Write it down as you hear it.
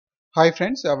Hi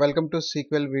friends, welcome to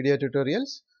SQL video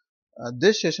tutorials.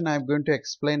 This session I am going to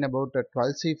explain about the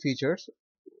 12c features.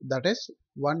 That is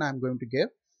one I am going to give,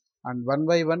 and one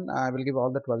by one I will give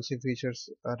all the 12c features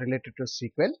related to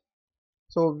SQL.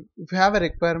 So if you have a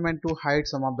requirement to hide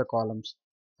some of the columns,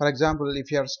 for example if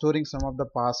you are storing some of the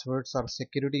passwords or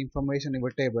security information in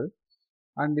your table,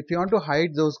 and if you want to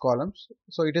hide those columns,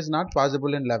 so it is not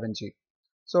possible in 11g.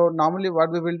 So normally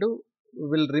what we will do, we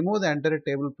will remove the entire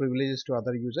table privileges to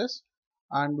other users,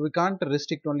 and we can't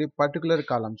restrict only particular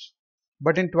columns.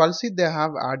 But in 12c they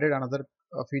have added another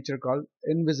feature called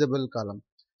invisible column.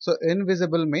 So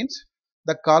invisible means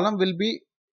the column will be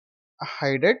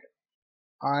hidden,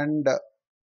 and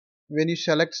when you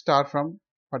select star from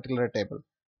particular table,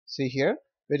 see here,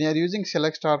 when you are using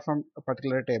select star from a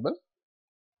particular table,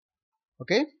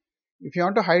 okay, if you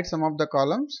want to hide some of the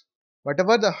columns,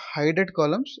 whatever the hidden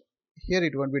columns, here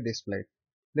it won't be displayed.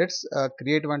 Let's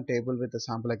create one table with the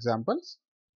sample examples.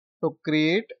 So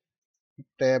create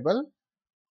table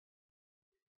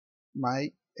my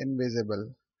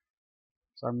invisible.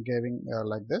 So I'm giving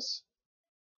like this: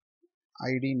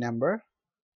 id number,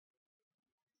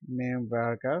 name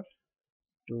varchar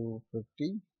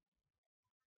 250,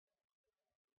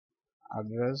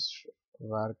 address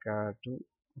varchar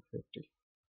 250.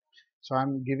 So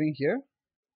I'm giving here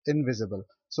invisible.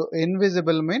 So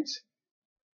invisible means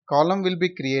column will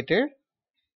be created.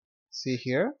 See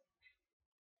here,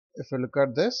 if you look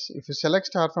at this, if you select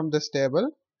star from this table,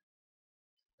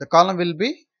 the column will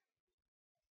be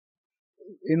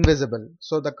invisible.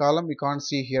 So the column you can't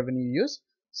see here when you use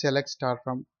select star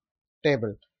from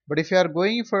table. But if you are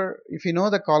going for, if you know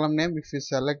the column name, if you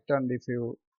select and if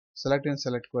you select in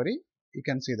select query, you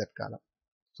can see that column.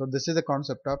 So this is the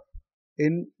concept of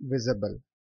invisible.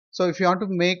 So if you want to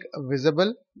make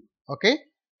visible, okay,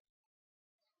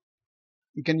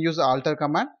 you can use alter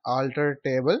command, alter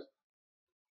table,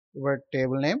 your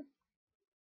table name,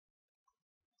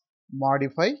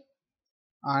 modify,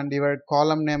 and your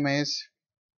column name is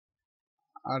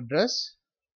address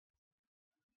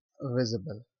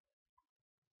visible.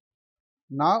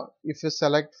 Now if you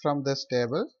select from this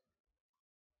table,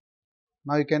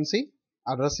 now you can see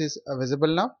address is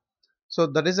visible now. So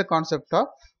that is the concept of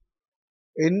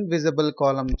invisible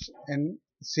columns in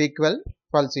SQL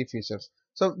 12c features.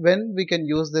 So when we can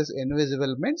use this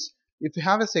invisible means, if you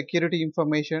have a security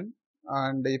information,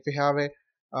 and if you have a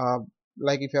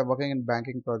like if you are working in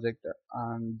banking project,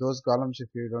 and those columns, if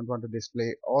you don't want to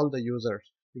display all the users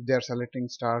if they are selecting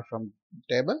star from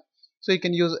table, so you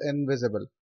can use invisible,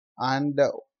 and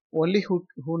only who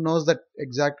knows that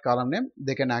exact column name,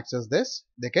 they can access this,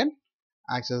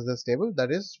 table,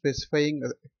 that is specifying a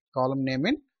column name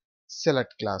in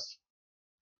select class.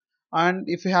 And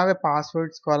if you have a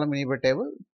passwords column in your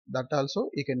table, that also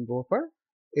you can go for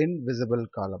invisible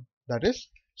column. That is,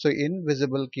 so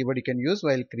invisible keyword you can use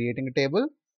while creating a table,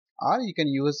 or you can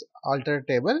use alter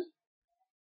table,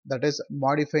 that is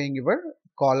modifying your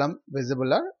column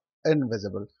visible or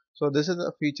invisible. So this is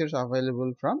the features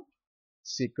available from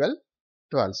SQL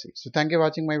 12c. So thank you for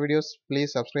watching my videos.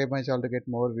 Please subscribe my channel to get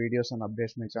more videos and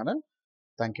updates my channel.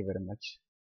 Thank you very much.